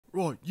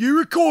What, you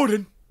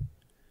recording?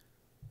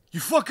 You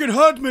fucking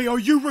heard me, are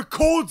you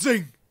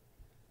recording?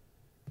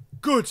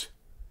 Good.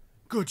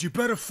 Good, you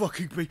better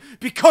fucking be.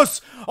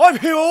 Because I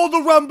hear all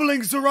the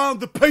ramblings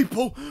around the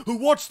people who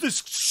watch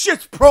this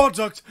shit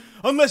product,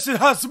 unless it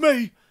has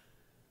me,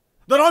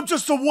 that I'm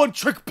just a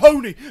one-trick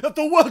pony, that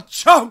the world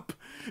champ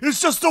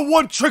is just a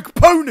one-trick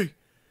pony.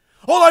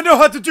 All I know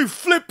how to do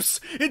flips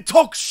and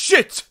talk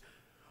shit.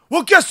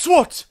 Well, guess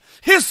what?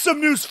 Here's some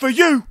news for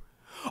you.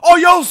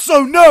 I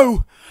also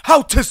know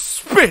how to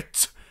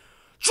spit.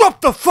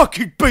 Drop the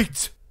fucking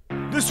beat.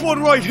 This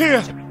one right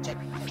here.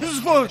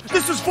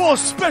 This is for a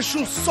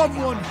special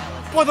someone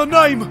by the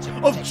name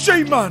of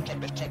G-Man,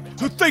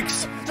 who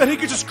thinks that he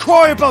can just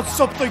cry about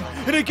something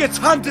and it gets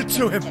handed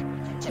to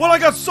him. Well, I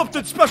got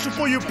something special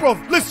for you, bro.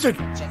 Listen.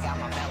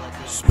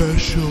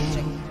 Special.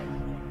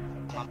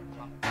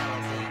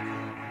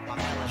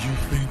 You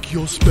think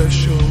you're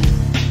special,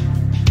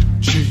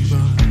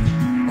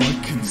 G-Man. I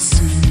can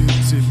see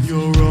it in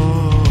your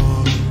eyes.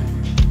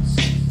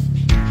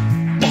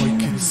 I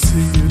can see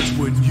it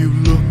when you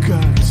look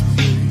at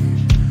me,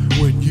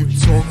 when you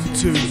talk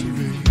to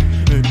me,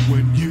 and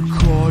when you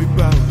cry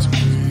about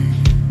me.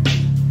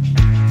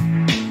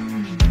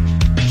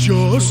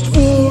 Just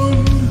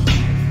one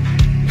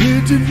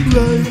hidden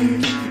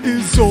blade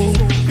is all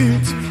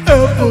it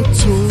ever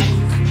took,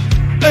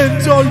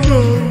 and I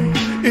know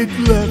it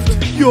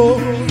left your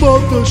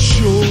mother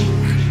shook.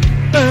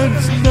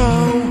 And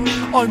now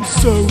I'm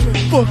so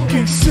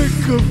fucking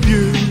sick of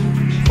you,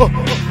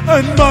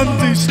 and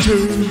Mandy's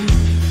too.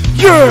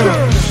 Yeah,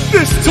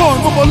 this time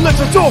I'ma let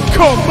it all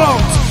come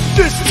out.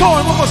 This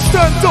time I'ma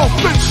stand up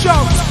and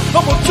shout.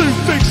 I'ma do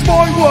things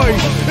my way,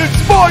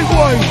 it's my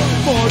way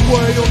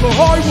on the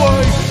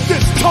highway.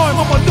 This time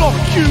I'ma knock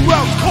you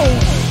out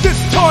cold. This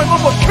time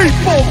I'ma keep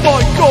all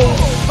my gold.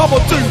 I'ma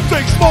do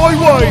things my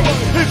way,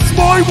 it's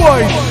my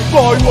way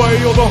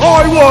on the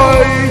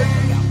highway.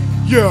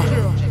 Yeah,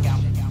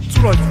 that's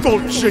what I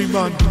thought,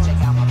 G-Man.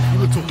 You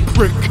little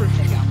prick.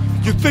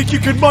 You think you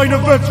can main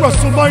event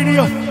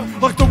Wrestlemania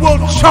like the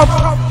world champ?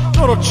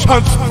 Not a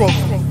chance, bro.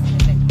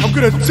 I'm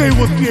gonna deal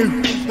with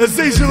you as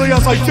easily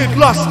as I did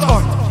last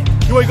time.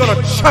 You ain't got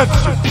a chance,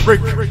 you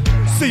prick.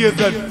 See you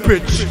then,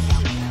 bitch.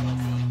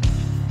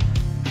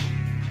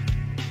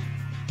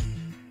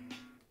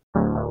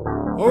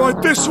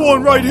 Alright, this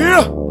one right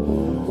here.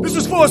 This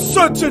is for a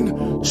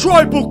certain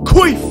tribal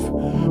queef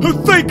who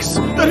thinks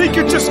that he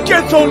can just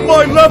get on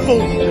my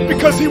level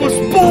because he was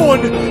born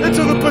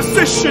into the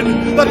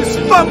position that his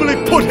family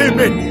put him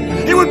in.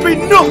 He would be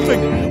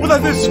nothing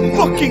without this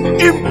fucking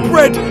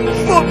inbred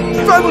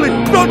family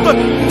blood.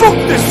 Fuck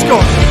this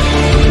guy!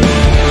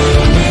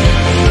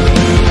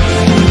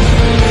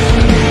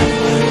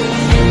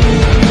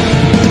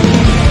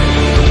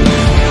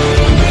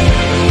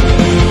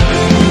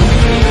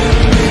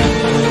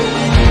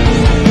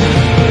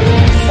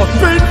 I've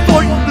been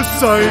fighting the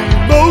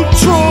same old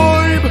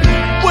tribe,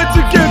 went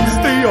against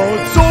the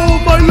odds all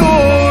my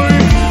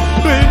life.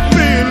 Been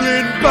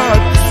feeling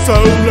bad so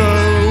low.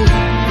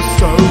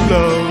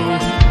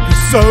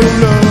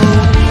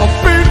 I've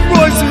been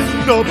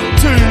rising up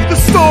to the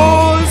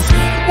stars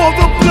while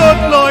the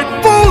bloodline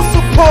falls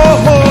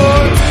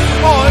apart.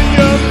 I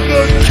am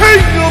the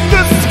king of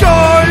the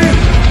sky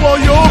while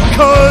your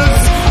cuz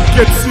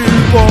gets you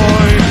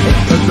by.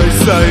 And they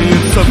say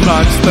it's a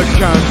match that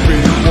can't be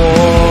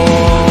won.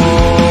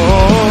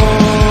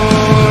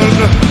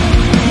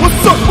 Well,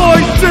 suck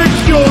my dick,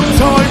 your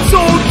time's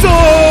all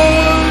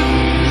done.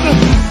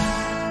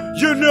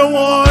 You know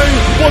I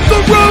want the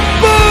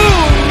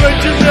rumble, and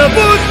you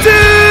never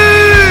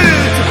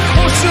did.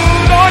 Or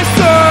should I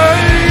say,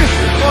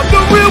 I'm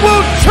the real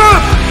world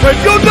champ, and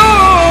you're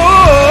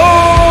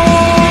not.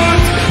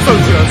 So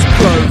just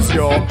close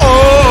your eyes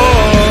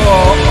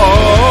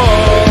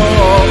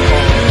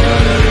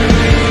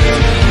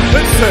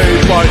and say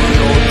why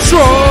you're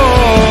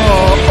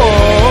trying.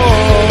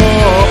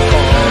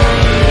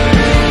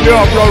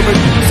 Yeah, Roman,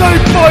 say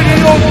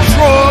fighting on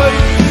try,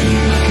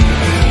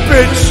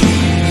 bitch.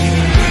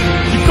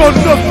 Got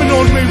nothing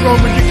on me,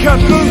 Roman. You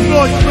can't move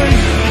like me,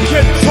 you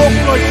can't talk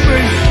like me,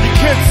 you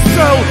can't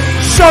sell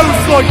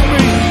shows like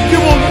me. You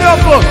will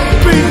never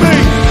be me,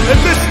 and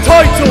this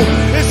title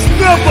is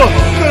never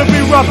gonna be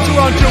wrapped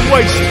around your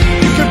waist.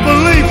 You can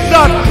believe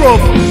that, bro.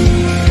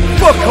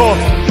 Fuck off.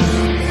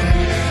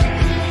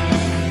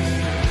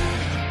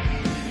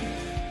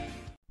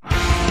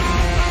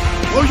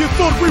 Oh, you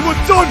thought we were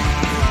done?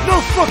 No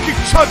fucking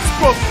chance,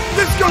 bro.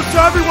 This goes to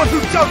everyone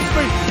who doubts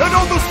me and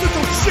all those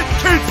little shit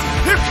kids.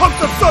 Here comes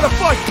the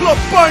certified club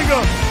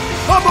banger.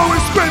 I'm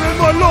always screaming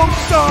my long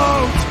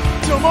sound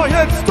till my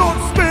head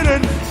starts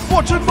spinning.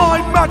 Watching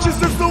my matches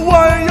is the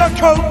way I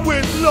cope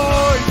with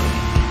life.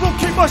 Won't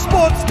keep my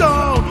spots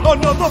down.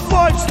 Another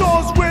 5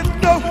 stars with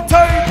no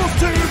tables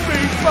to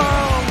be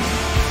found.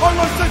 I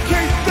like to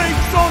keep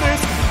things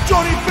honest.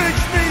 Johnny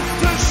Biggs needs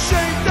to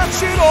shake that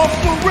shit off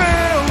for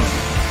real.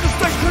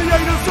 The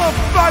creators of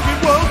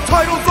bagging world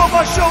titles on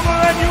my shoulder,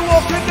 and you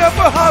all can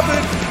never have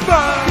it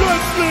back.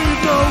 Let's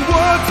leave no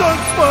words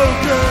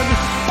unspoken.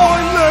 My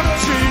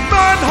lefty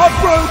man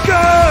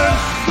heartbroken.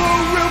 The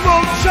real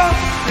world champ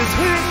is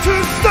here to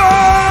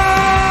stay.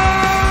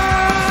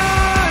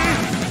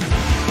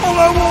 All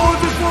I want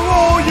is for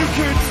all you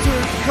kids to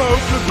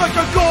cope. Look like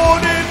a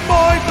god in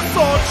my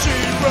Versace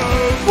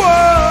robe.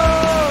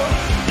 Whoa,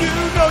 you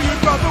know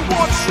you'd rather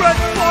watch Shrek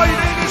fight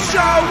in a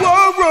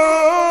shower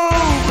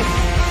room.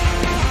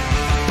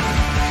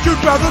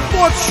 You'd rather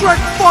watch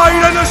Shrek fight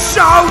in a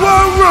shower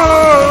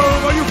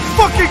room. Are you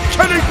fucking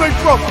kidding me,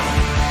 bro?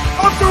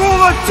 After all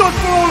I've done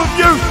for all of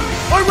you,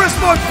 I risk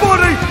my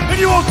body and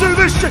you all do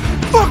this shit.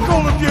 Fuck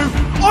all of you.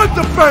 I'm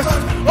the best.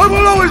 I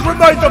will always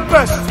remain the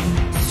best.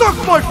 Suck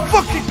my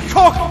fucking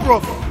cock,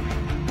 bro.